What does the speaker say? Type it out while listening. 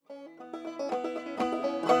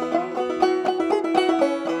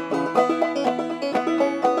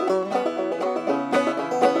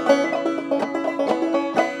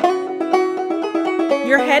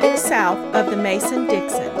south of the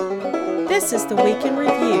Mason-Dixon. This is the Week in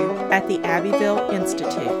Review at the Abbeville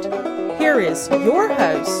Institute. Here is your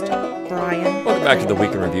host, Brian. Welcome back to the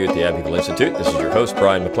Week in Review at the Abbeville Institute. This is your host,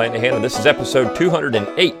 Brian McClanahan, and this is episode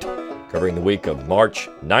 208, covering the week of March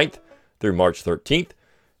 9th through March 13th,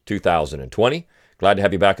 2020. Glad to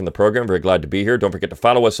have you back in the program. Very glad to be here. Don't forget to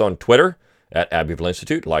follow us on Twitter at Abbeville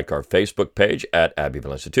Institute, like our Facebook page at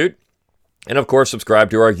Abbeville Institute, and of course, subscribe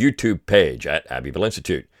to our YouTube page at Abbeville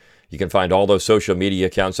Institute. You can find all those social media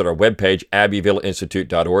accounts at our webpage,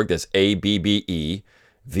 abbevilleinstitute.org. That's ABBEVILLE,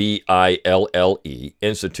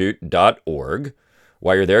 institute.org.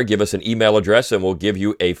 While you're there, give us an email address and we'll give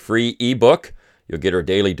you a free ebook. You'll get our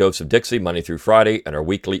daily dose of Dixie Monday through Friday and our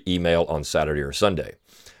weekly email on Saturday or Sunday.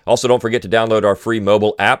 Also, don't forget to download our free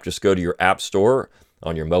mobile app. Just go to your app store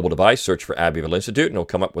on your mobile device, search for Abbeville Institute, and it'll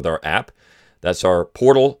come up with our app. That's our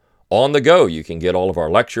portal on the go. You can get all of our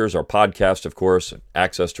lectures, our podcast, of course,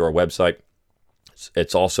 access to our website.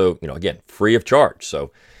 It's also, again, free of charge.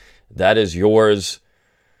 So that is yours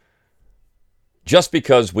just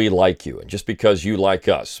because we like you and just because you like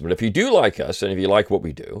us. But if you do like us and if you like what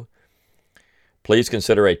we do, please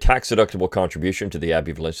consider a tax-deductible contribution to the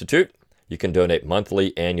Abbeville Institute. You can donate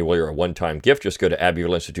monthly, annually, or a one-time gift. Just go to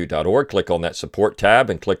abbevilleinstitute.org, click on that support tab,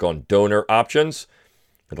 and click on donor options.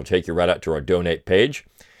 It'll take you right out to our donate page.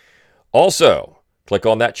 Also, click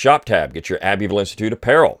on that shop tab, get your Abbeville Institute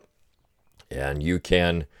apparel, and you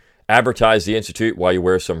can advertise the Institute while you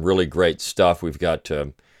wear some really great stuff. We've got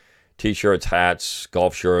t-shirts, hats,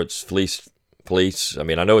 golf shirts, fleece. I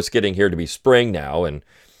mean, I know it's getting here to be spring now, and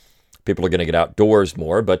people are going to get outdoors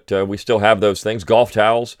more, but we still have those things. Golf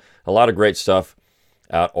towels, a lot of great stuff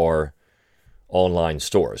at our online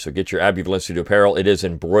store. So get your Abbeville Institute apparel. It is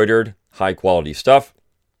embroidered, high-quality stuff.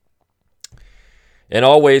 And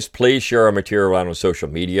always, please share our material around on social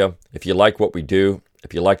media. If you like what we do,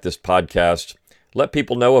 if you like this podcast, let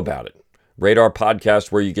people know about it. Rate our podcast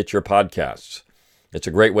where you get your podcasts. It's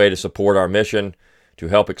a great way to support our mission, to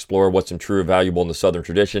help explore what's true and valuable in the Southern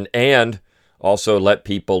tradition, and also let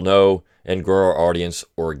people know and grow our audience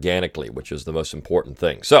organically, which is the most important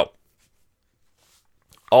thing. So,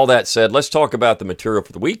 all that said, let's talk about the material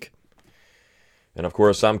for the week. And of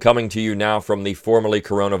course, I'm coming to you now from the formerly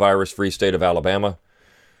coronavirus-free state of Alabama.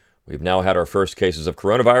 We've now had our first cases of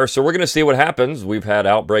coronavirus, so we're going to see what happens. We've had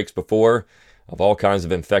outbreaks before of all kinds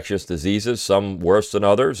of infectious diseases, some worse than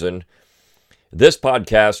others, and this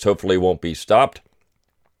podcast hopefully won't be stopped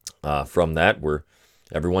from that.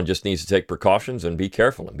 Everyone just needs to take precautions and be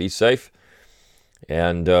careful and be safe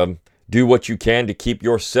and do what you can to keep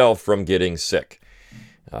yourself from getting sick.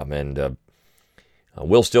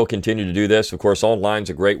 We'll still continue to do this. Of course, online is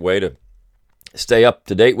a great way to stay up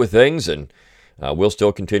to date with things, and we'll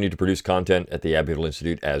still continue to produce content at the Abbeville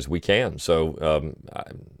Institute as we can. So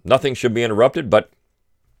nothing should be interrupted, but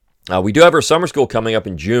we do have our summer school coming up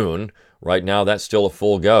in June. Right now, that's still a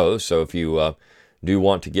full go. So if you do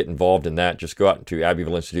want to get involved in that, just go out to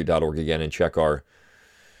abbevilleinstitute.org again and check our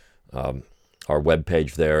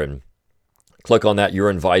webpage there and click on that You're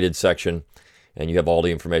Invited section. And you have all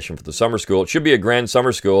the information for the summer school. It should be a grand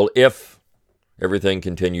summer school if everything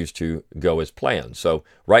continues to go as planned. So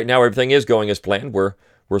right now, everything is going as planned. We're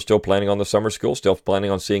still planning on the summer school, still planning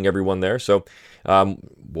on seeing everyone there. So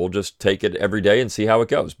we'll just take it every day and see how it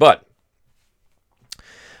goes. But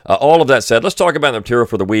all of that said, let's talk about the material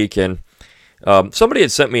for the week. And somebody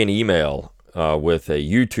had sent me an email with a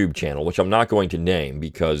YouTube channel, which I'm not going to name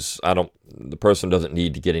because the person doesn't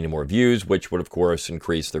need to get any more views, which would, of course,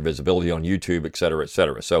 increase their visibility on YouTube, et cetera, et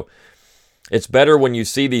cetera. So it's better when you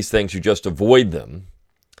see these things, you just avoid them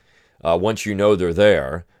once you know they're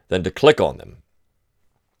there than to click on them,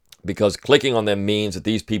 because clicking on them means that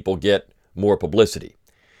these people get more publicity.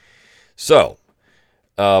 So,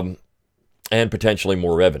 and potentially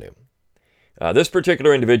more revenue. This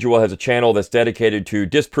particular individual has a channel that's dedicated to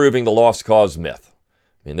disproving the lost cause myth.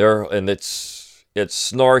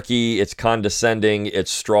 It's snarky, it's condescending,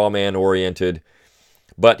 it's straw man oriented,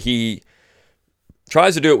 but he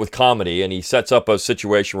tries to do it with comedy, and he sets up a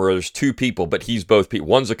situation where there's two people, but he's both people.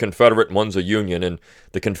 One's a Confederate and one's a Union, and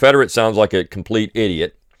the Confederate sounds like a complete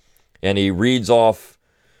idiot, and he reads off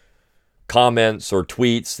comments or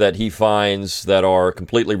tweets that he finds that are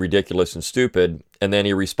completely ridiculous and stupid, and then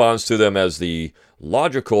he responds to them as the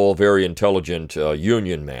logical, very intelligent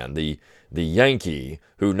Union man, the Yankee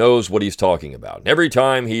who knows what he's talking about. And every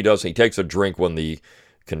time he takes a drink when the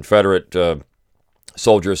Confederate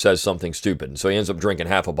soldier says something stupid, and so he ends up drinking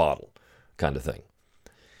half a bottle, kind of thing.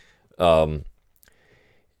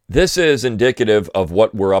 This is indicative of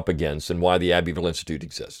what we're up against and why the Abbeville Institute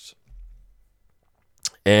exists.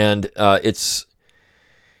 And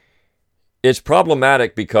it's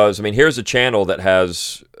problematic because, I mean, here's a channel that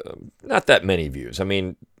has not that many views. I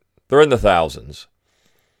mean, they're in the thousands.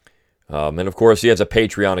 And of course, he has a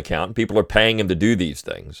Patreon account, and people are paying him to do these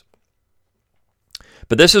things.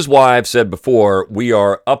 But this is why I've said before, we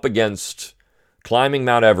are up against climbing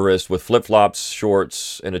Mount Everest with flip-flops,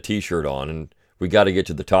 shorts, and a t-shirt on, and we got to get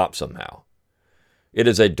to the top somehow. It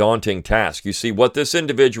is a daunting task. You see, what this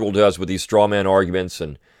individual does with these straw man arguments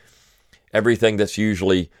and everything that's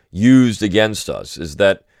usually used against us is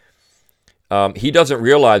that he doesn't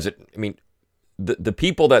realize it. I mean, the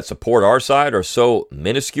people that support our side are so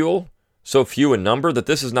minuscule, so few in number, that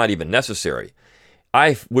this is not even necessary.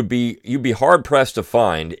 You'd be hard-pressed to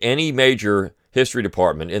find any major history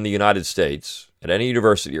department in the United States, at any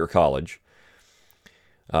university or college,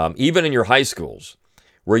 even in your high schools,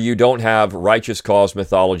 where you don't have righteous cause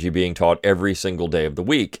mythology being taught every single day of the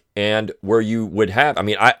week, and where you would have, I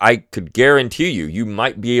mean, I could guarantee you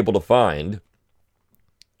might be able to find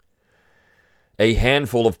a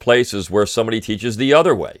handful of places where somebody teaches the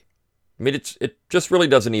other way. I mean, it just really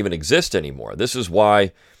doesn't even exist anymore. This is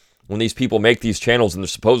why when these people make these channels and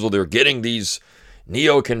they're getting these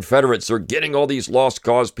neo-Confederates, they're getting all these lost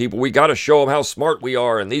cause people, we got to show them how smart we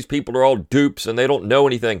are, and these people are all dupes and they don't know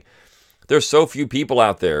anything. There's so few people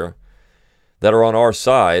out there that are on our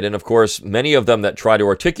side, and of course, many of them that try to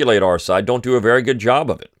articulate our side don't do a very good job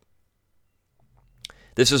of it.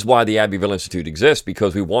 This is why the Abbeville Institute exists,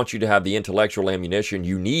 because we want you to have the intellectual ammunition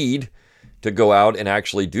you need to go out and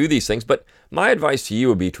actually do these things. But my advice to you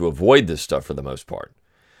would be to avoid this stuff for the most part.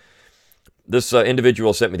 This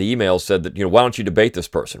individual sent me the email, said that, why don't you debate this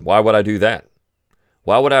person? Why would I do that?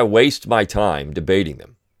 Why would I waste my time debating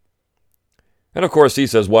them? And of course he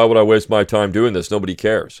says, why would I waste my time doing this? Nobody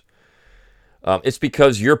cares. It's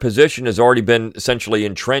because your position has already been essentially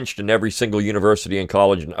entrenched in every single university and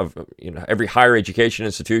college, and every higher education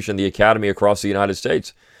institution, the academy across the United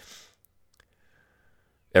States.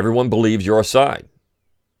 Everyone believes your side.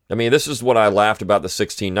 I mean, this is what I laughed about the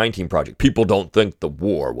 1619 Project. People don't think the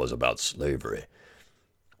war was about slavery.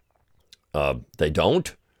 They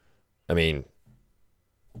don't? I mean,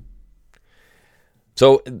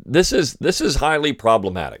 so this is highly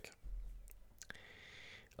problematic.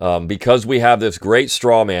 Because we have this great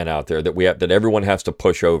straw man out there that everyone has to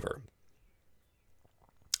push over.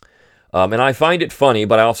 And I find it funny,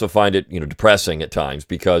 but I also find it, depressing at times,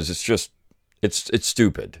 because it's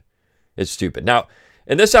stupid. It's stupid. Now,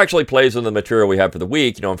 and this actually plays in the material we have for the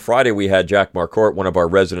week. On Friday we had Jack Marquardt, one of our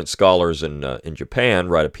resident scholars in Japan,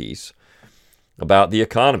 write a piece about the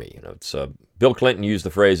economy. It's Bill Clinton used the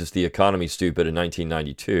phrase, "It's the economy, stupid," in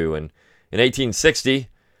 1992, and in 1860.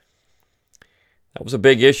 That was a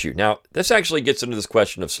big issue. Now, this actually gets into this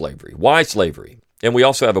question of slavery. Why slavery? And we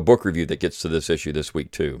also have a book review that gets to this issue this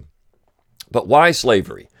week too. But why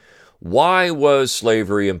slavery? Why was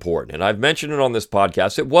slavery important? And I've mentioned it on this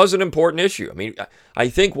podcast. It was an important issue. I mean, I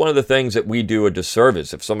think one of the things that we do a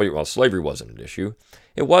disservice if slavery wasn't an issue.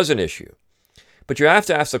 It was an issue. But you have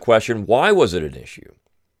to ask the question, why was it an issue?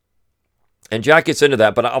 And Jack gets into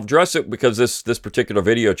that, but I'll address it because this particular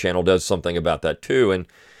video channel does something about that too. And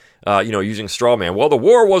using straw man. Well, the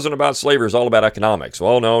war wasn't about slavery, it's all about economics.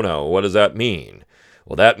 Well, no. What does that mean?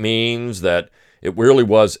 Well, that means that it really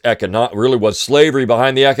was slavery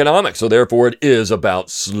behind the economics, so therefore it is about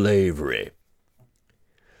slavery.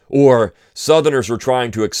 Or Southerners were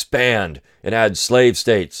trying to expand and add slave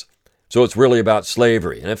states, so it's really about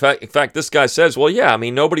slavery. And in fact, this guy says, well, yeah, I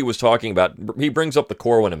mean, nobody was talking about, he brings up the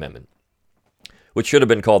Corwin Amendment, which should have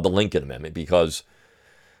been called the Lincoln Amendment, because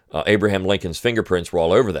Abraham Lincoln's fingerprints were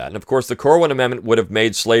all over that. And of course, the Corwin Amendment would have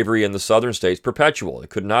made slavery in the southern states perpetual. It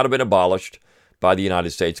could not have been abolished by the United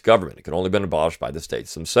States government. It could only have been abolished by the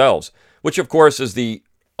states themselves, which of course is the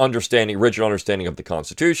original understanding of the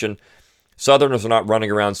Constitution. Southerners are not running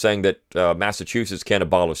around saying that Massachusetts can't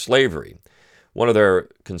abolish slavery. One of their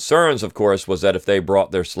concerns, of course, was that if they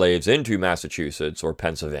brought their slaves into Massachusetts or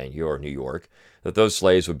Pennsylvania or New York, that those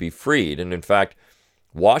slaves would be freed. And in fact,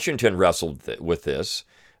 Washington wrestled with this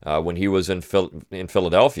when he was in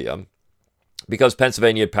Philadelphia, because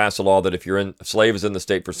Pennsylvania had passed a law that if a slave is in the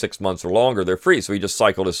state for 6 months or longer, they're free. So he just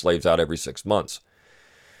cycled his slaves out every 6 months.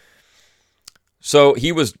 So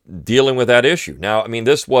he was dealing with that issue. Now, I mean,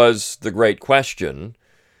 this was the great question.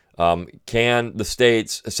 Can the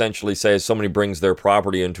states essentially say if somebody brings their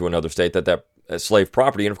property into another state, that slave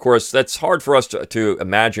property? And of course, that's hard for us to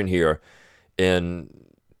imagine here in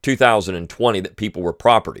 2020 that people were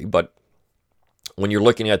property. But when you're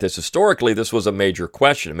looking at this historically, this was a major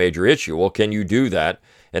question, a major issue. Well, can you do that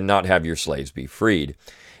and not have your slaves be freed?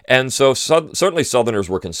 And so certainly Southerners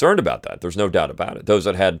were concerned about that. There's no doubt about it. Those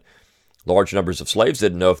that had Large numbers of slaves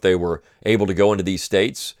didn't know if they were able to go into these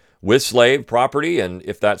states with slave property, and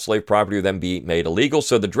if that slave property would then be made illegal.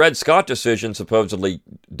 So the Dred Scott decision supposedly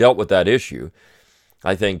dealt with that issue,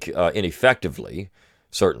 I think, ineffectively,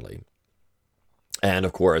 certainly. And,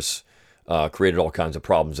 of course, created all kinds of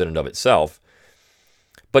problems in and of itself.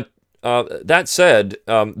 But that said,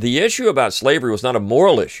 the issue about slavery was not a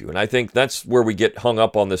moral issue, and I think that's where we get hung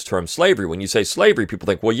up on this term slavery. When you say slavery, people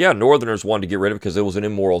think, well, yeah, Northerners wanted to get rid of it because it was an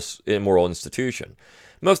immoral institution.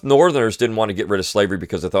 Most Northerners didn't want to get rid of slavery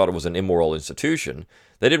because they thought it was an immoral institution.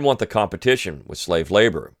 They didn't want the competition with slave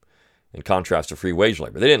labor, in contrast to free wage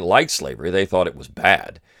labor. They didn't like slavery. They thought it was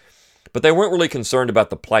bad. But they weren't really concerned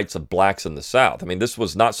about the plights of blacks in the South. I mean, this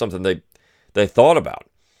was not something they thought about.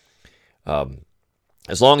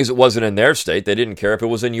 As long as it wasn't in their state, they didn't care if it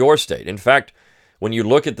was in your state. In fact, when you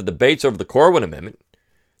look at the debates over the Corwin Amendment,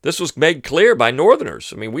 this was made clear by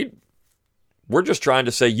Northerners. I mean, we're just trying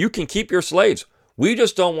to say, you can keep your slaves. We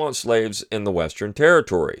just don't want slaves in the Western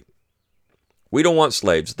Territory. We don't want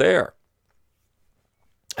slaves there.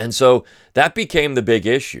 And so that became the big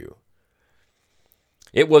issue.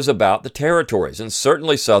 It was about the territories, and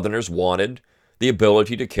certainly Southerners wanted the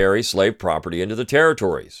ability to carry slave property into the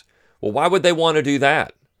territories. Well, why would they want to do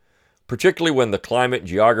that? Particularly when the climate and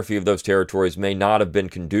geography of those territories may not have been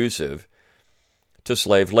conducive to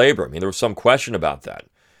slave labor. I mean, there was some question about that.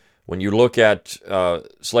 When you look at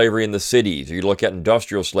slavery in the cities, or you look at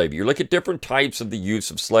industrial slavery, you look at different types of the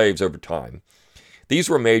use of slaves over time. These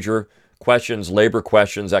were major questions, labor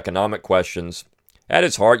questions, economic questions. At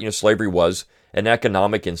its heart, slavery was an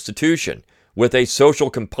economic institution with a social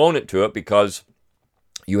component to it because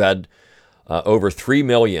you had over 3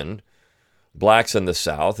 million blacks in the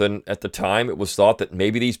South, and at the time it was thought that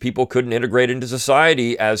maybe these people couldn't integrate into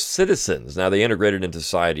society as citizens. Now, they integrated into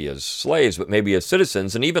society as slaves, but maybe as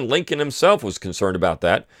citizens, and even Lincoln himself was concerned about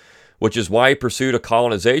that, which is why he pursued a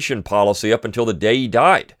colonization policy up until the day he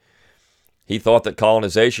died. He thought that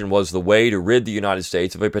colonization was the way to rid the United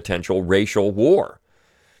States of a potential racial war.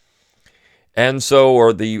 And so,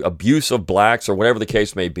 or the abuse of blacks, or whatever the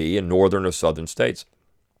case may be, in northern or southern states.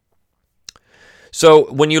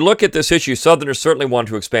 So when you look at this issue, Southerners certainly wanted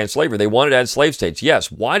to expand slavery. They wanted to add slave states.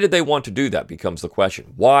 Yes. Why did they want to do that becomes the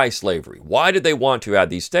question. Why slavery? Why did they want to add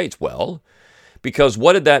these states? Well, because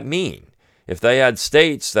what did that mean? If they had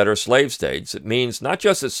states that are slave states, it means not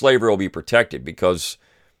just that slavery will be protected, because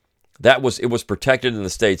it was protected in the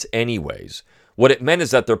states anyways. What it meant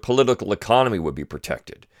is that their political economy would be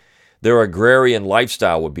protected. Their agrarian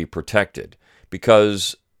lifestyle would be protected,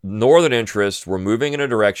 because Northern interests were moving in a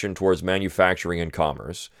direction towards manufacturing and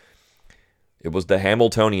commerce. It was the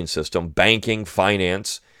Hamiltonian system, banking,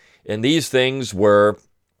 finance, and these things were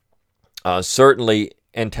certainly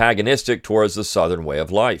antagonistic towards the Southern way of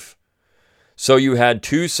life. So you had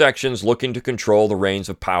two sections looking to control the reins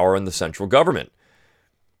of power in the central government.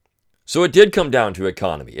 So it did come down to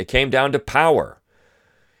economy. It came down to power.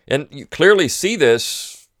 And you clearly see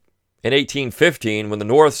this in 1815, when the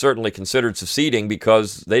North certainly considered seceding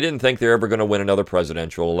because they didn't think they were ever going to win another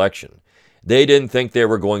presidential election. They didn't think they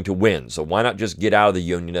were going to win, so why not just get out of the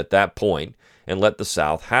Union at that point and let the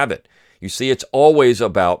South have it? You see, it's always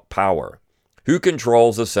about power. Who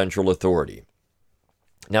controls the central authority?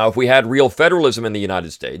 Now, if we had real federalism in the United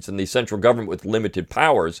States and the central government with limited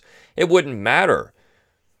powers, it wouldn't matter.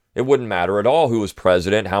 It wouldn't matter at all who was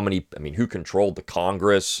president, who controlled the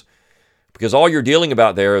Congress, because all you're dealing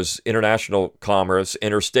about there is international commerce,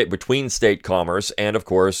 interstate, between state commerce, and of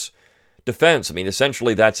course, defense.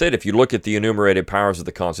 Essentially that's it. If you look at the enumerated powers of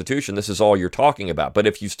the Constitution, this is all you're talking about. But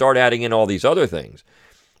if you start adding in all these other things,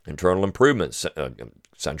 internal improvements,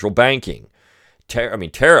 central banking,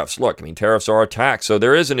 tariffs. Look, tariffs are a tax, so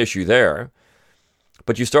there is an issue there.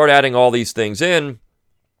 But you start adding all these things in,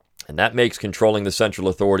 and that makes controlling the central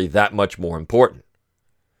authority that much more important.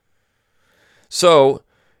 So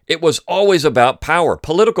it was always about power,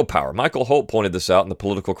 political power. Michael Holt pointed this out in The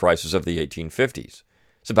Political Crisis of the 1850s.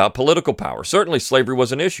 It's about political power. Certainly slavery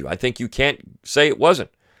was an issue. I think you can't say it wasn't.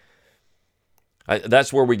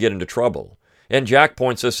 That's where we get into trouble. And Jack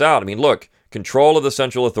points this out. Look, control of the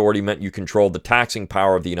central authority meant you controlled the taxing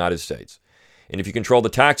power of the United States. And if you control the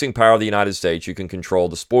taxing power of the United States, you can control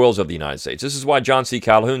the spoils of the United States. This is why John C.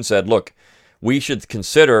 Calhoun said, look, we should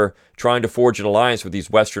consider trying to forge an alliance with these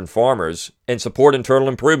Western farmers and support internal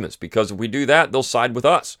improvements, because if we do that, they'll side with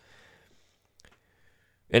us.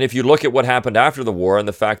 And if you look at what happened after the war and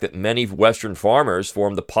the fact that many Western farmers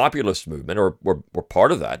formed the populist movement, or were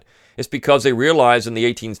part of that, it's because they realized in the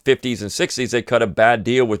 1850s and 60s they cut a bad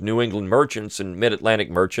deal with New England merchants and mid-Atlantic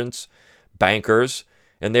merchants, bankers,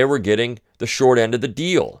 and they were getting the short end of the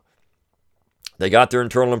deal. They got their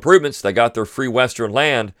internal improvements, they got their free Western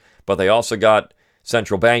land, but they also got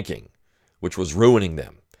central banking, which was ruining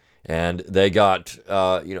them. And they got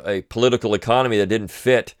a political economy that didn't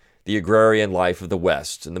fit the agrarian life of the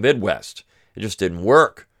West and the Midwest. It just didn't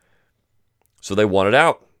work. So they wanted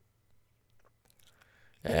out.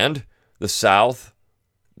 And the South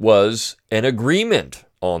was in agreement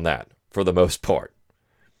on that for the most part.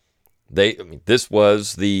 This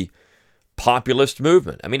was the populist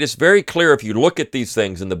movement. I mean, it's very clear if you look at these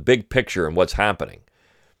things in the big picture and what's happening.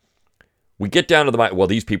 We get down to well,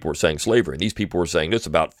 these people were saying slavery, and these people were saying this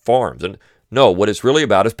about farms. And no, what it's really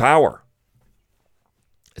about is power.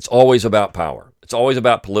 It's always about power. It's always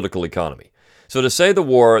about political economy. So to say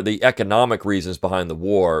the economic reasons behind the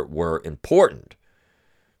war were important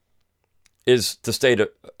is to state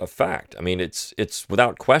a fact. I mean, it's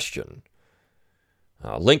without question.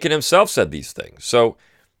 Lincoln himself said these things. So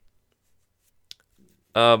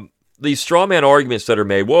these straw man arguments that are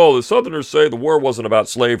made, well, the Southerners say the war wasn't about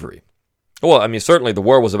slavery. Well, I mean, certainly the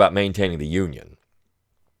war was about maintaining the Union.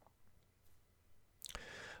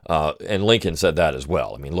 And Lincoln said that as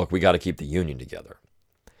well. I mean, look, we got to keep the Union together.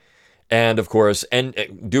 And, of course,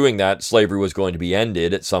 doing that, slavery was going to be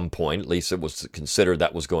ended at some point. At least it was considered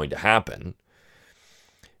that was going to happen.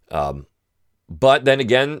 But then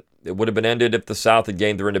again, it would have been ended if the South had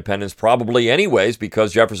gained their independence probably anyways,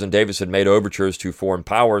 because Jefferson Davis had made overtures to foreign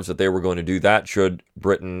powers that they were going to do that should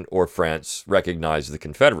Britain or France recognize the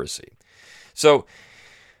Confederacy. So,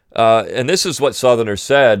 and this is what Southerners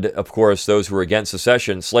said, of course, those who were against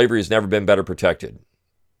secession: slavery has never been better protected.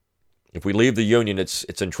 If we leave the Union, it's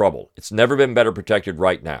in trouble. It's never been better protected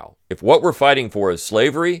right now. If what we're fighting for is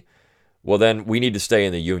slavery, well, then we need to stay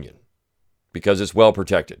in the Union because it's well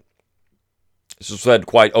protected. This was said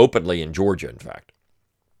quite openly in Georgia, in fact.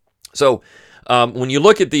 So when you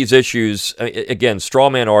look at these issues, again, straw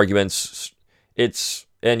man arguments,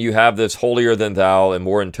 and you have this holier than thou and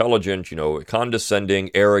more intelligent,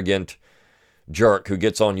 condescending, arrogant jerk who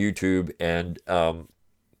gets on YouTube and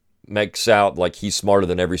makes out like he's smarter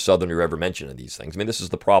than every Southerner ever mentioned of these things. I mean, this is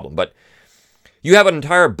the problem. But you have an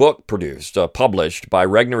entire book produced, published by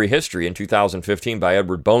Regnery History in 2015 by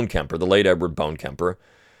Edward Bonekemper, the late Edward Bonekemper,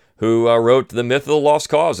 who wrote The Myth of the Lost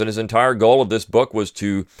Cause. And his entire goal of this book was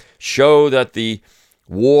to show that the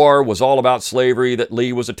war was all about slavery, that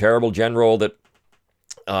Lee was a terrible general, that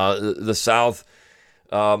the South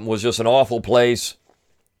was just an awful place,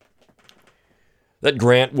 that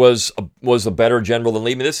Grant was a better general than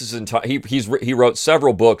Lee. I mean, this is he wrote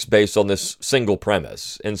several books based on this single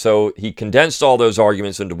premise. And so he condensed all those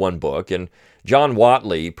arguments into one book. And John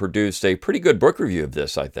Watley produced a pretty good book review of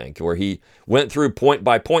this, I think, where he went through point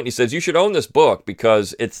by point. He says, you should own this book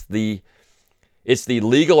because it's the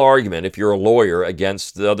legal argument, if you're a lawyer,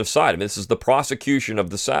 against the other side. I mean, this is the prosecution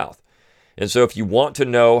of the South. And so if you want to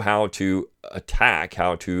know how to attack,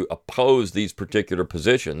 how to oppose these particular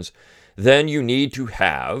positions, then you need to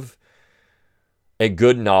have a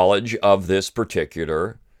good knowledge of this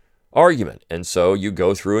particular argument. And so you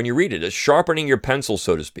go through and you read it. It's sharpening your pencil,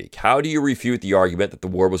 so to speak. How do you refute the argument that the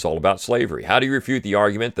war was all about slavery? How do you refute the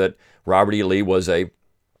argument that Robert E. Lee was a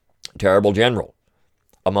terrible general,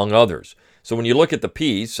 among others? So when you look at the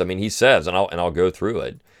piece, I mean, he says, and I'll go through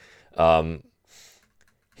it.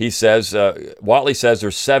 He says, Watley says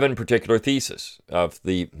there's 7 particular theses of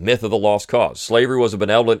the myth of the lost cause. Slavery was a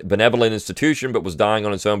benevolent institution, but was dying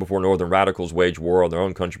on its own before Northern radicals waged war on their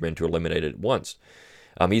own countrymen to eliminate it at once.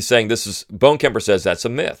 He's saying Bonekemper says that's a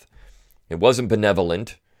myth. It wasn't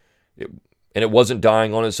benevolent, and it wasn't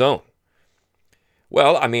dying on its own.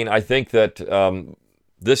 Well, I mean, I think that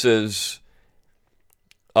this is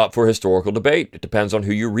up for historical debate. It depends on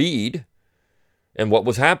who you read and what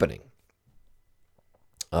was happening.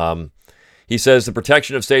 He says the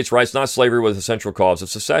protection of states' rights, not slavery, was the central cause of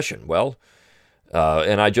secession. Well,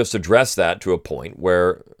 and I just addressed that to a point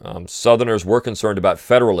where Southerners were concerned about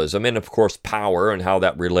federalism and, of course, power and how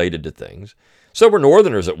that related to things. So were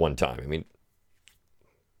Northerners at one time. I mean,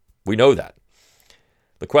 we know that.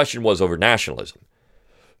 The question was over nationalism.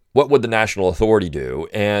 What would the national authority do?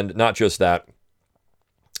 And not just that,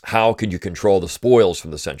 how could you control the spoils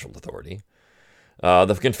from the central authority?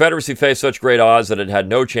 The Confederacy faced such great odds that it had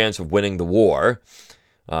no chance of winning the war.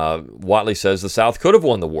 Watley says the South could have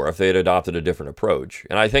won the war if they had adopted a different approach.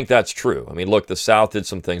 And I think that's true. I mean, look, the South did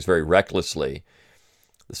some things very recklessly.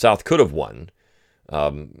 The South could have won,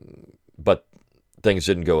 but things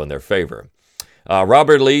didn't go in their favor.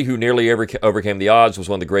 Robert Lee, who nearly overcame the odds, was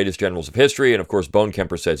one of the greatest generals of history. And, of course,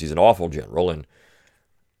 Bonekemper says he's an awful general. And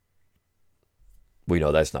We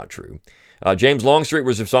know that's not true. James Longstreet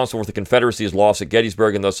was responsible for the Confederacy's loss at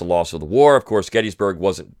Gettysburg and thus the loss of the war. Of course, Gettysburg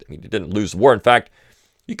it didn't lose the war. In fact,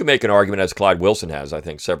 you can make an argument, as Clyde Wilson has, I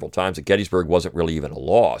think, several times, that Gettysburg wasn't really even a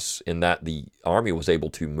loss in that the Army was able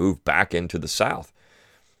to move back into the South.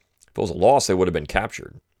 If it was a loss, they would have been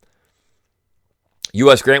captured.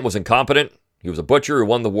 U.S. Grant was incompetent. He was a butcher who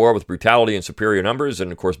won the war with brutality and superior numbers.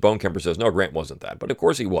 And, of course, Bonekemper says, no, Grant wasn't that. But, of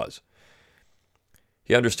course, he was.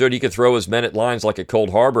 He understood he could throw his men at lines like at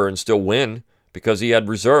Cold Harbor and still win because he had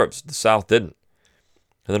reserves. The South didn't.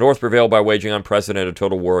 And the North prevailed by waging unprecedented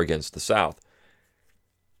total war against the South.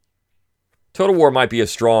 Total war might be a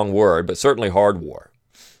strong word, but certainly hard war.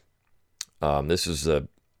 This is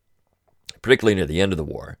particularly near the end of the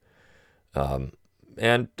war.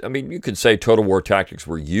 And, I mean, you could say total war tactics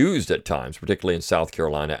were used at times, particularly in South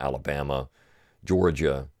Carolina, Alabama,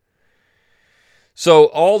 Georgia. So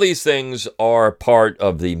all these things are part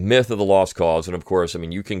of the myth of the lost cause. And, of course, I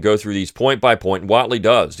mean, you can go through these point by point. And Whatley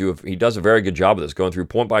does. He does a very good job of this, going through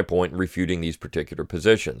point by point and refuting these particular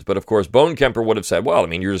positions. But, of course, Bonekemper would have said, well, I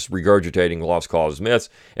mean, you're just regurgitating lost cause myths,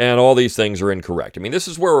 and all these things are incorrect. I mean, this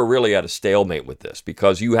is where we're really at a stalemate with this,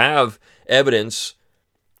 because you have evidence.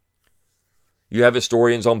 You have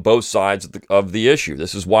historians on both sides of the issue.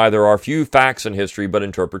 This is why there are few facts in history but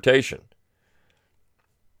interpretation.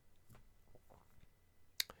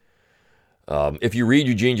 If you read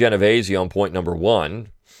Eugene Genovese on point number 1,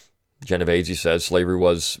 Genovese says slavery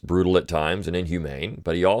was brutal at times and inhumane,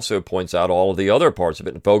 but he also points out all of the other parts of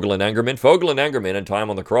it. And Fogel and Engerman in Time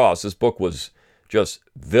on the Cross, this book was just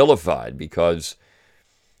vilified because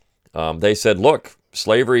they said, look,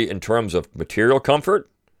 slavery in terms of material comfort,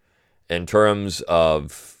 in terms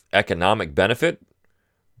of economic benefit,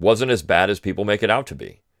 wasn't as bad as people make it out to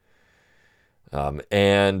be.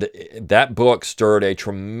 And that book stirred a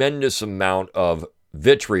tremendous amount of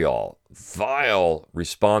vitriol, vile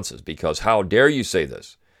responses, because how dare you say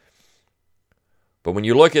this? But when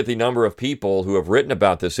you look at the number of people who have written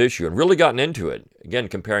about this issue and really gotten into it, again,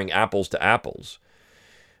 comparing apples to apples,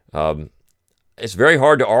 it's very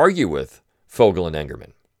hard to argue with Fogel and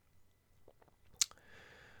Engerman.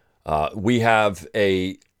 We have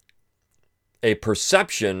a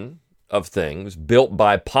perception of things built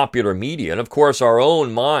by popular media. And of course, our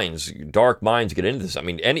own minds, dark minds, get into this. I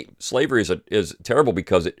mean, slavery is terrible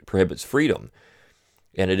because it prohibits freedom.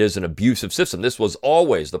 And it is an abusive system. This was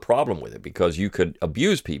always the problem with it, because you could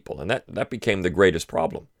abuse people. And that became the greatest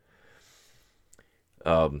problem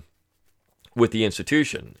with the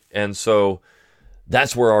institution. And so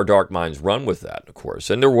that's where our dark minds run with that, of course.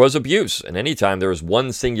 And there was abuse. And anytime there is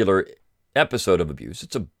one singular episode of abuse,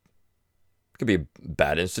 it could be a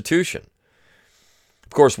bad institution.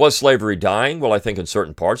 Of course, was slavery dying? Well, I think in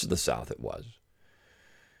certain parts of the South it was.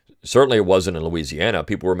 Certainly it wasn't in Louisiana.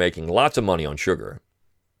 People were making lots of money on sugar.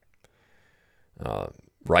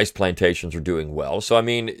 Rice plantations were doing well. So, I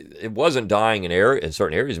mean, it wasn't dying in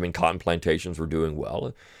certain areas. I mean, cotton plantations were doing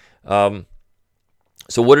well.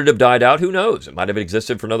 So would it have died out? Who knows? It might have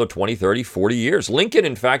existed for another 20, 30, 40 years. Lincoln,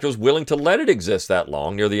 in fact, was willing to let it exist that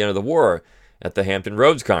long near the end of the war at the Hampton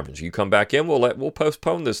Roads Conference. You come back in, we'll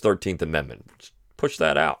postpone this 13th Amendment. Just push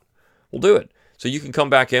that out. We'll do it. So you can come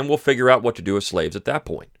back in, we'll figure out what to do with slaves at that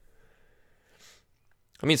point.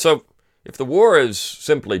 I mean, so if the war is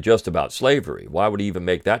simply just about slavery, why would he even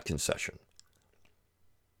make that concession?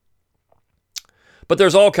 But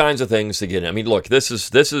there's all kinds of things to get in. I mean, look, this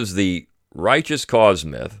is the righteous cause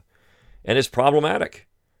myth, and it's problematic.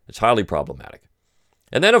 It's highly problematic.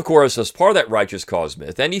 And then, of course, as part of that righteous cause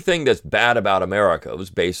myth, anything that's bad about America was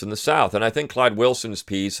based in the South. And I think Clyde Wilson's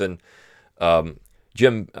piece and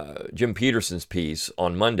Jim Peterson's piece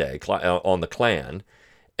on Monday on the Klan,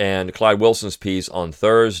 and Clyde Wilson's piece on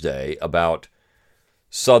Thursday about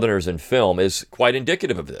Southerners in film is quite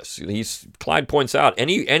indicative of this. Clyde points out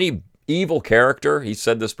any evil character, he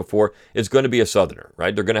said this before, is going to be a Southerner,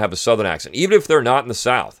 right? They're going to have a Southern accent, even if they're not in the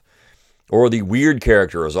South. Or the weird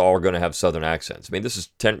character is all going to have Southern accents. I mean, this is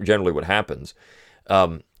generally what happens.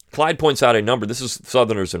 Clyde points out a number, this is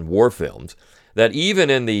Southerners in war films, that even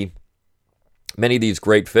in many of these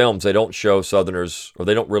great films, they don't show Southerners, or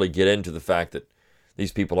they don't really get into the fact that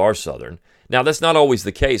these people are Southern. Now, that's not always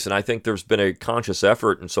the case, and I think there's been a conscious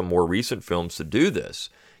effort in some more recent films to do this.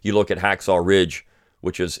 You look at Hacksaw Ridge,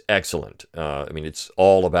 which is excellent. I mean, it's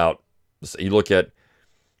all about, you look at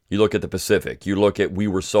the Pacific, you look at We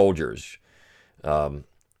Were Soldiers,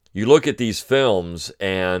 you look at these films,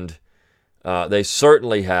 and they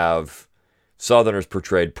certainly have Southerners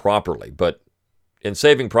portrayed properly. But in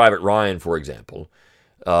Saving Private Ryan, for example,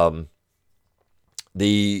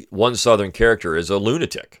 the one Southern character is a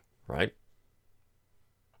lunatic, right?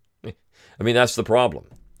 I mean, that's the problem.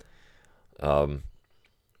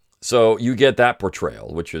 So you get that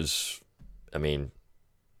portrayal, which is, I mean,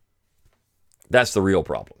 that's the real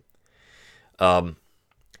problem.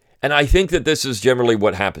 And I think that this is generally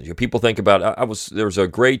what happens. People think about, there's a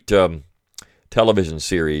great television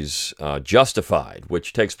series, Justified,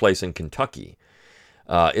 which takes place in Kentucky.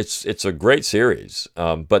 It's a great series,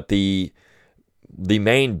 but the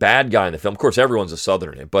main bad guy in the film, of course, everyone's a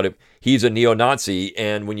Southerner in it, but he's a neo-Nazi,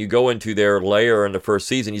 and when you go into their lair in the first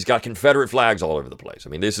season, he's got Confederate flags all over the place. I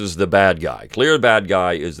mean, this is the bad guy. Clear bad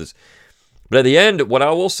guy is this. But at the end, what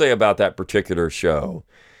I will say about that particular show,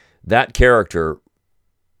 that character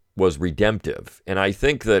was redemptive, and I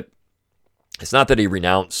think that it's not that he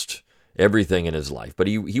renounced everything in his life, but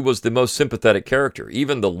he was the most sympathetic character.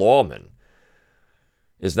 Even the lawman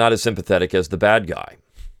is not as sympathetic as the bad guy.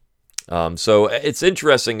 So it's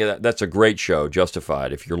interesting. That's a great show,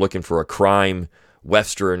 Justified. If you're looking for a crime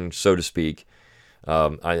western, so to speak,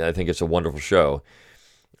 I think it's a wonderful show.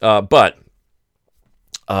 But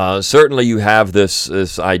certainly you have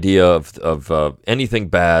this idea of anything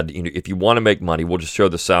bad. If you want to make money, we'll just show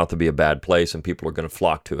the South to be a bad place, and people are going to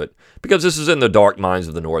flock to it because this is in the dark minds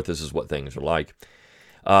of the North. This is what things are like.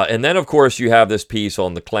 And then, of course, you have this piece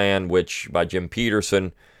on the Klan, which by Jim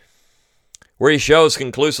Peterson, where he shows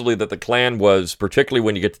conclusively that the Klan was, particularly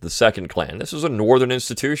when you get to the second Klan, this was a Northern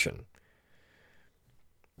institution.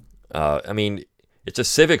 I mean, it's a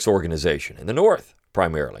civics organization in the North,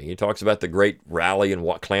 primarily. He talks about the great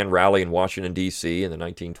Klan rally in Washington, D.C. in the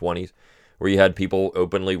 1920s, where you had people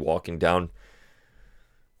openly walking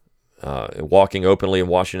openly in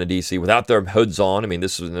Washington, D.C. without their hoods on. I mean,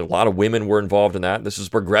 a lot of women were involved in that. This is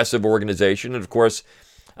a progressive organization. And, of course,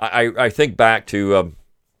 I think back to...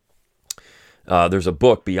 there's a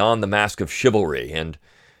book, Beyond the Mask of Chivalry, and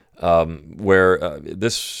where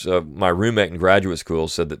my roommate in graduate school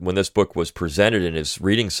said that when this book was presented in his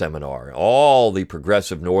reading seminar, all the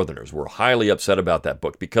progressive Northerners were highly upset about that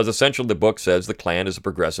book because essentially the book says the Klan is a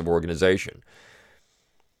progressive organization.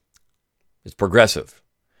 It's progressive.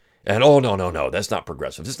 And, no, that's not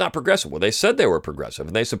progressive. It's not progressive. Well, they said they were progressive,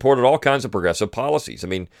 and they supported all kinds of progressive policies. I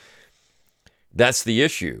mean, that's the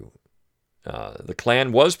issue. The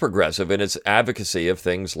Klan was progressive in its advocacy of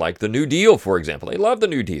things like the New Deal, for example. They loved the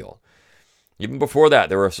New Deal. Even before that,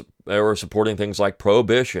 they were supporting things like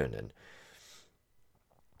prohibition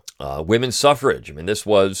and women's suffrage. I mean, this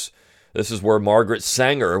is where Margaret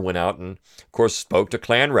Sanger went out and, of course, spoke to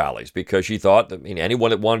Klan rallies because she thought that anyone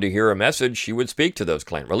that wanted to hear a message, she would speak to those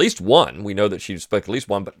Klan. At least one. We know that she spoke at least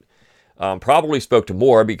one, but probably spoke to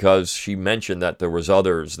more because she mentioned that there was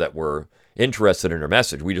others that were interested in her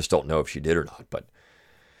message. We just don't know if she did or not, but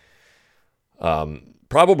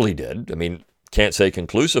probably did. I mean, can't say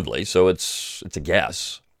conclusively, so it's a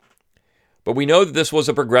guess. But we know that this was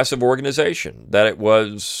a progressive organization, that it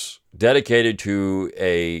was dedicated to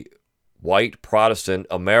a white Protestant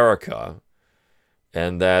America,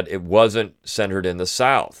 and that it wasn't centered in the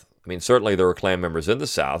South. I mean, certainly there were Klan members in the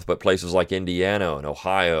South, but places like Indiana and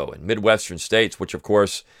Ohio and Midwestern states, which, of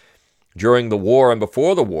course, during the war and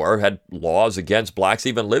before the war, had laws against blacks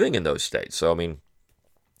even living in those states. So, I mean,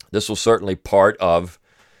 this was certainly part of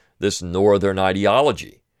this Northern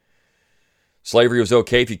ideology. Slavery was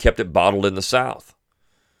okay if you kept it bottled in the South.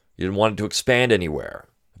 You didn't want it to expand anywhere.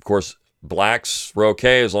 Of course, blacks were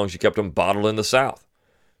okay as long as you kept them bottled in the South.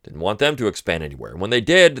 Didn't want them to expand anywhere. And when they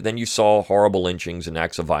did, then you saw horrible lynchings and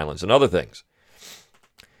acts of violence and other things.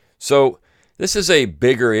 So, this is a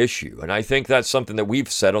bigger issue, and I think that's something that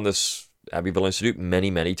we've said on this Abbeville Institute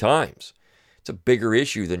many, many times. It's a bigger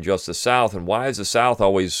issue than just the South, and why is the South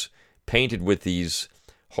always painted with these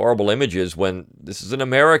horrible images when this is an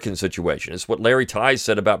American situation? It's what Larry Tice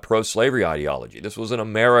said about pro-slavery ideology. This was an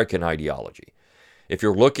American ideology. If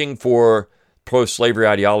you're looking for pro-slavery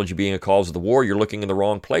ideology being a cause of the war, you're looking in the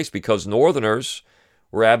wrong place because Northerners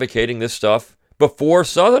were advocating this stuff before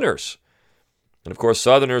Southerners. And, of course,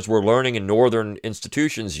 Southerners were learning in Northern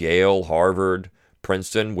institutions, Yale, Harvard,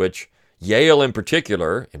 Princeton, which Yale in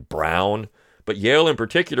particular, and Brown, but Yale in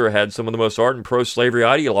particular had some of the most ardent pro-slavery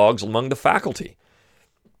ideologues among the faculty.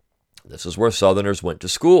 This is where Southerners went to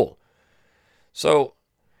school. So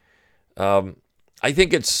I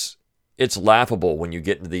think it's laughable when you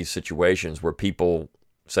get into these situations where people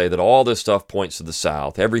say that all this stuff points to the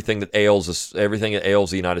South. Everything that ails the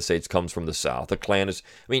United States comes from the South. The Klan is...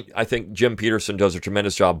 I mean, I think Jim Peterson does a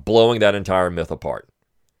tremendous job blowing that entire myth apart.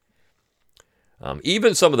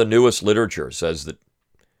 Even some of the newest literature says that...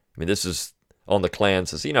 I mean, this is on the Klan.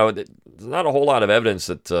 Says, there's not a whole lot of evidence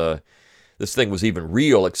that this thing was even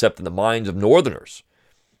real except in the minds of Northerners.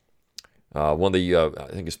 One of the, I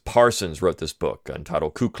think it's Parsons wrote this book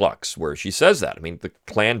entitled Ku Klux, where she says that. I mean, the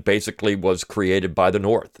Klan basically was created by the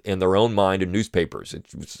North in their own mind in newspapers.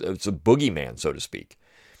 It's a boogeyman, so to speak.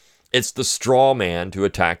 It's the straw man to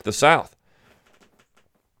attack the South.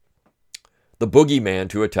 The boogeyman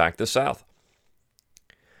to attack the South.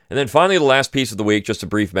 And then finally, the last piece of the week, just a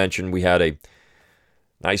brief mention, we had a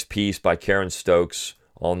nice piece by Karen Stokes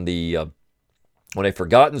on a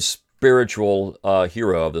forgotten spiritual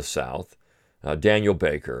hero of the South, Daniel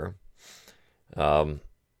Baker, and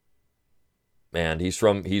he's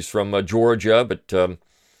from Georgia, but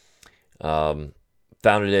founded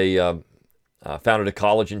a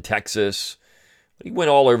college in Texas. He went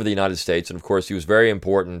all over the United States, and of course, he was very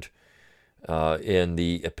important in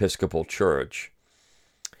the Episcopal Church.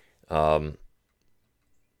 And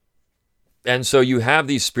so you have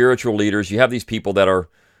these spiritual leaders, you have these people that are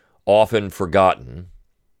often forgotten.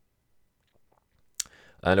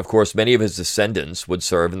 And of course, many of his descendants would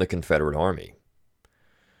serve in the Confederate Army.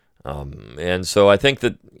 And so I think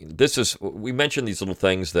that we mentioned these little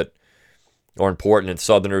things that are important in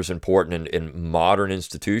Southerners, important in modern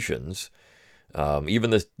institutions.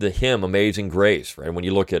 Even the hymn, Amazing Grace, right? When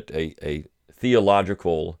you look at a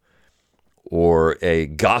theological or a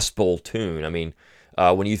gospel tune, I mean,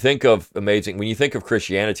 when you think of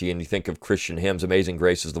Christianity and you think of Christian hymns, Amazing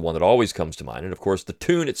Grace is the one that always comes to mind. And of course, the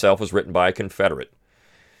tune itself was written by a Confederate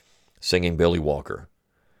singing Billy Walker.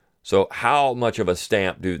 So how much of a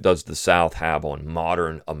stamp does the South have on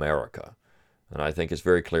modern America? And I think it's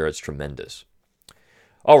very clear it's tremendous.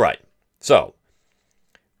 All right, so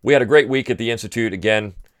we had a great week at the Institute.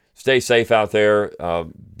 Again, stay safe out there.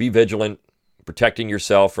 Be vigilant, protecting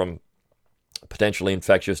yourself from potentially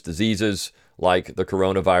infectious diseases like the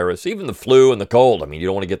coronavirus, even the flu and the cold. I mean, you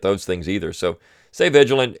don't want to get those things either. So stay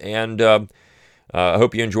vigilant, and I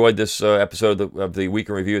hope you enjoyed this episode of the Week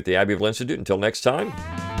in Review at the Abbeville Institute. Until next time,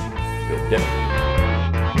 good day.